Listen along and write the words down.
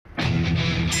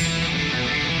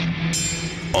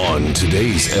On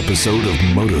today's episode of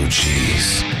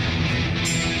MotoCheez.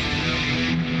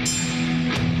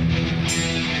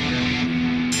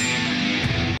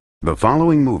 The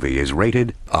following movie is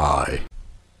rated I.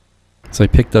 So I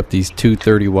picked up these two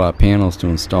 30-watt panels to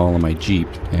install on my Jeep,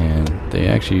 and they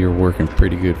actually are working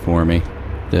pretty good for me.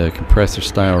 The compressor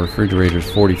style refrigerator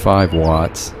is 45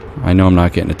 watts. I know I'm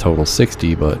not getting a total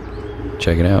 60, but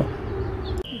check it out.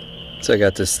 So I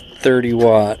got this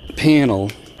 30-watt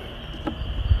panel,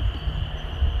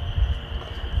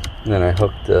 and then I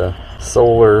hooked the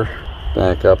solar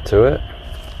back up to it.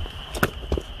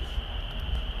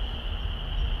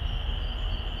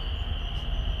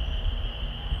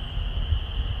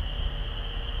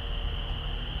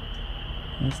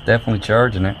 It's definitely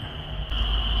charging it.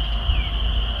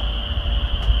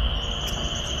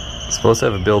 It's supposed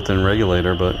to have a built-in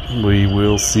regulator, but we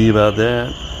will see about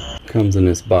that. Comes in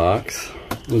this box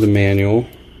with a manual.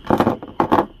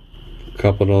 A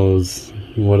couple of those,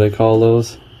 what do they call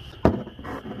those?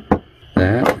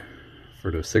 That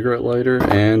for the cigarette lighter,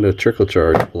 and a trickle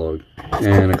charge plug,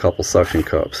 and a couple suction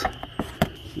cups.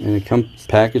 And it comes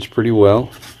packaged pretty well.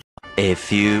 A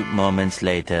few moments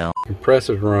later.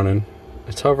 Compressor's running.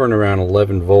 It's hovering around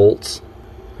 11 volts.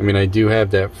 I mean, I do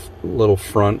have that little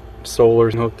front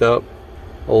solar hooked up.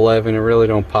 11, it really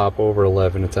don't pop over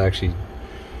 11. It's actually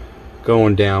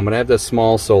going down, but I have that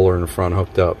small solar in the front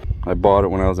hooked up. I bought it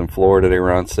when I was in Florida. They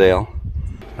were on sale.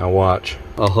 Now watch.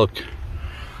 I'll hook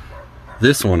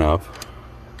this one up.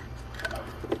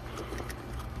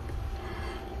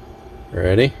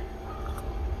 Ready?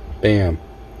 Bam.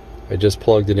 I just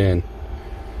plugged it in.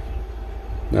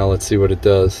 Now let's see what it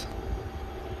does.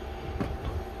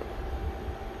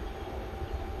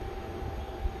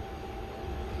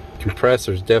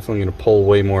 Compressor is definitely going to pull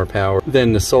way more power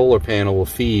than the solar panel will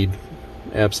feed.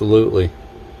 Absolutely.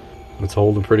 It's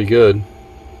holding pretty good.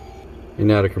 And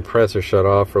now the compressor shut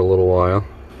off for a little while,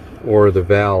 or the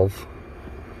valve,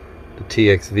 the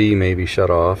TXV, maybe shut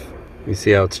off. You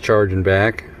see how it's charging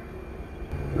back?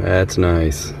 That's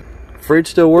nice. Fridge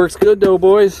still works good though,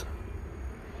 boys.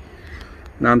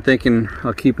 Now I'm thinking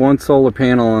I'll keep one solar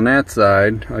panel on that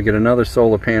side. I'll get another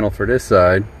solar panel for this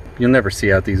side. You'll never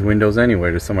see out these windows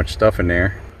anyway. There's so much stuff in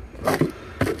there.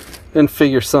 Then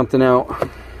figure something out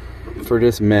for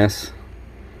this mess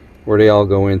where they all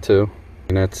go into.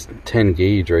 And that's 10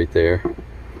 gauge right there.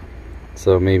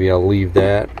 So maybe I'll leave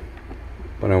that.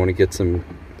 But I want to get some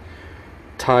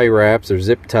tie wraps or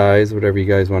zip ties, whatever you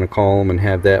guys want to call them, and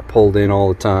have that pulled in all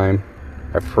the time.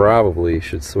 I probably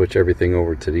should switch everything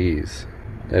over to these.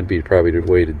 That'd be probably the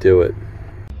way to do it.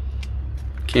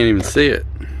 Can't even see it.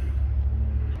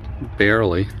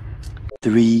 Barely.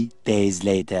 3 days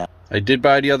later. I did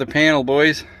buy the other panel,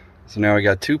 boys. So now I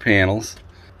got two panels.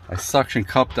 I suction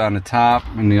cupped on the top,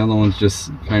 and the other one's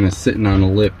just kind of sitting on the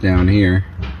lip down here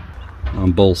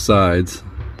on both sides.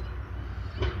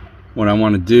 What I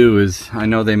want to do is, I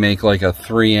know they make like a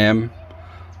 3M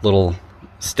little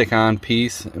stick-on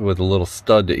piece with a little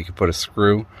stud that you can put a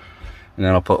screw, and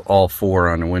then I'll put all four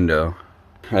on the window.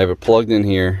 I have it plugged in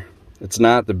here. It's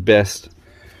not the best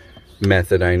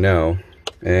method, I know,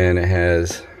 and it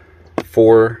has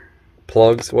 4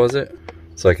 plugs, was it?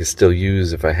 So I can still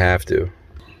use if I have to.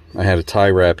 I had a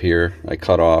tie wrap here I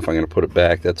cut off. I'm going to put it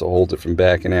back. That's what holds it from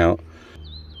backing out.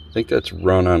 I think that's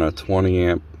run on a 20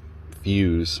 amp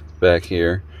fuse back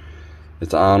here.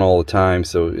 It's on all the time,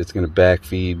 so it's going to back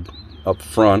feed up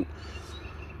front.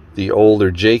 The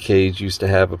older J-Cage used to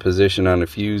have a position on the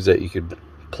fuse that you could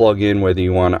plug in whether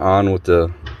you want it on with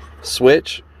the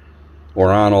switch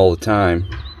or on all the time.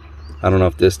 I don't know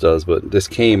if this does, but this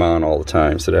came on all the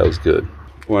time, so that was good.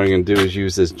 What I'm going to do is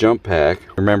use this jump pack.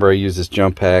 Remember, I used this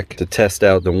jump pack to test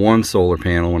out the one solar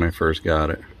panel when I first got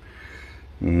it.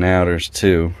 And now there's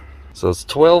 2. So it's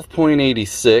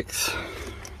 12.86.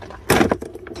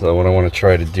 So what I want to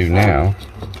try to do now,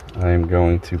 I'm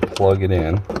going to plug it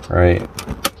in right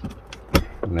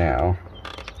now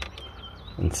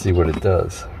and see what it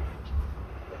does.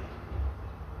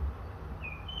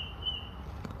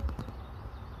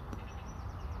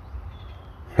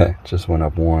 Just went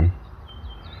up 1,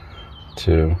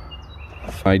 2.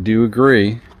 I do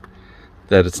agree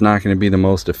that it's not going to be the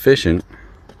most efficient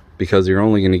because you're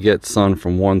only going to get sun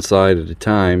from one side at a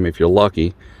time if you're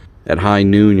lucky. At high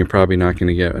noon, you're probably not going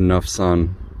to get enough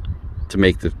sun to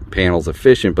make the panels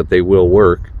efficient, but they will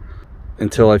work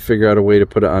until I figure out a way to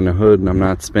put it on the hood, and I'm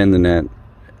not spending that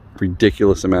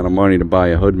ridiculous amount of money to buy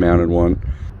a hood mounted one.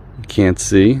 You can't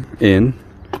see in,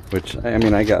 which, I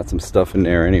mean, I got some stuff in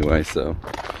there anyway, so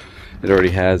it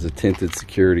already has a tinted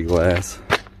security glass.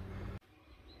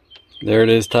 There it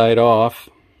is, tied off.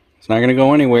 It's not going to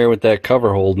go anywhere with that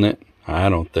cover holding it. I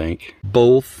don't think.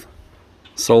 Both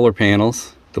solar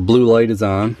panels, the blue light is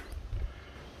on,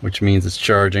 which means it's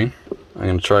charging. I'm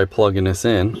gonna try plugging this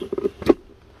in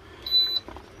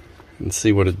and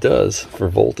see what it does for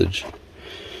voltage.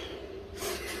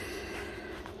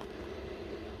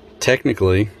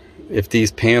 Technically, if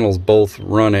these panels both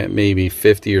run at maybe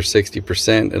 50 or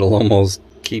 60%, it'll almost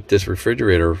keep this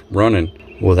refrigerator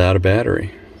running without a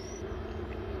battery.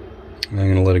 I'm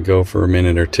gonna let it go for a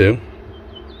minute or two.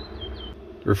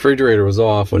 The refrigerator was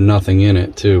off with nothing in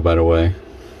it too, by the way.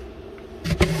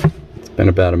 It's been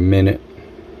about a minute.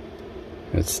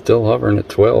 It's still hovering at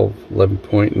 12,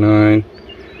 11.9.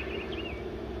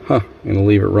 Huh, I'm gonna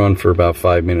leave it run for about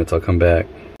 5 minutes. I'll come back.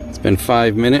 It's been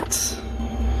 5 minutes.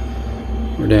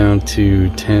 We're down to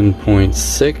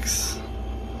 10.6,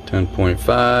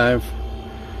 10.5.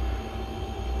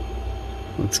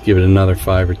 Let's give it another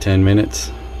 5 or 10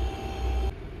 minutes.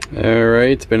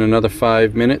 Alright, it's been another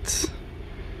 5 minutes.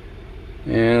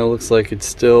 And it looks like it's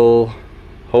still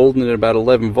holding at about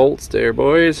 11 volts there,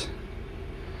 boys.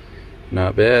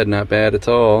 Not bad at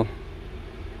all.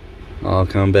 I'll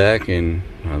come back in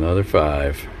another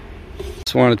 5.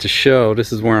 Just wanted to show,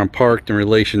 this is where I'm parked in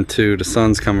relation to, the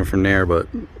sun's coming from there, but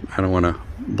I don't want to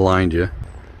blind you.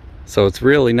 So it's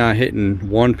really not hitting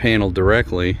one panel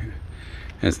directly,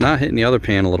 and it's not hitting the other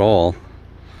panel at all.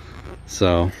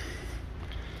 So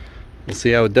we'll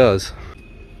see how it does.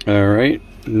 Alright,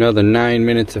 another 9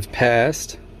 minutes have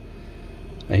passed.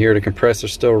 I hear the compressor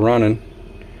still running.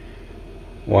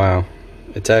 Wow,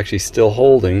 it's actually still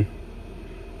holding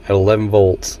at 11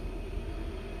 volts.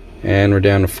 And we're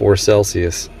down to 4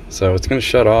 Celsius. So it's going to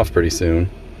shut off pretty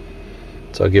soon.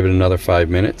 So I'll give it another 5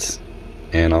 minutes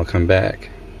and I'll come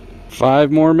back.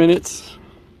 5 more minutes.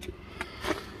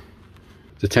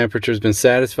 The temperature's been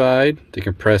satisfied. The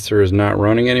compressor is not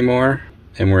running anymore.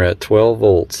 And we're at 12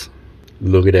 volts.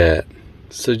 Look at that.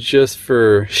 So just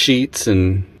for sheets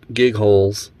and gig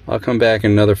holes, I'll come back in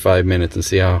another 5 minutes and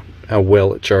see how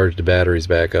well it charged the batteries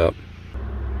back up.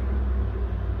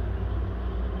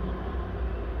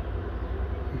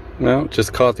 Well,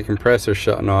 just caught the compressor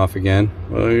shutting off again.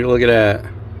 Well, look at that.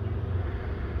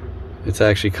 It's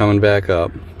actually coming back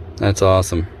up. That's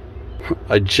awesome.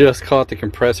 I just caught the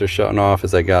compressor shutting off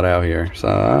as I got out here, so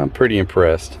I'm pretty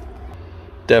impressed.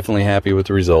 Definitely happy with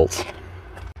the results.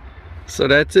 So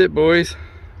that's it, boys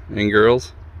and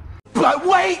girls. But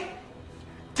wait!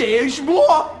 There's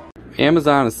more!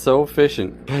 Amazon is so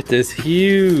efficient. Got this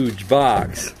huge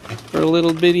box for a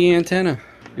little bitty antenna.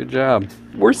 Good job.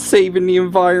 We're saving the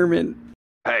environment.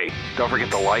 Hey, don't forget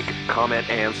to like, comment,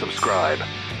 and subscribe.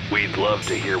 We'd love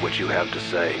to hear what you have to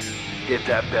say. Hit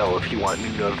that bell if you want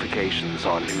new notifications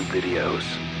on new videos.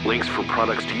 Links for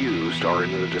products used are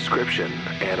in the description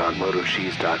and on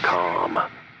MotoCheez.com.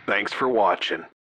 Thanks for watching.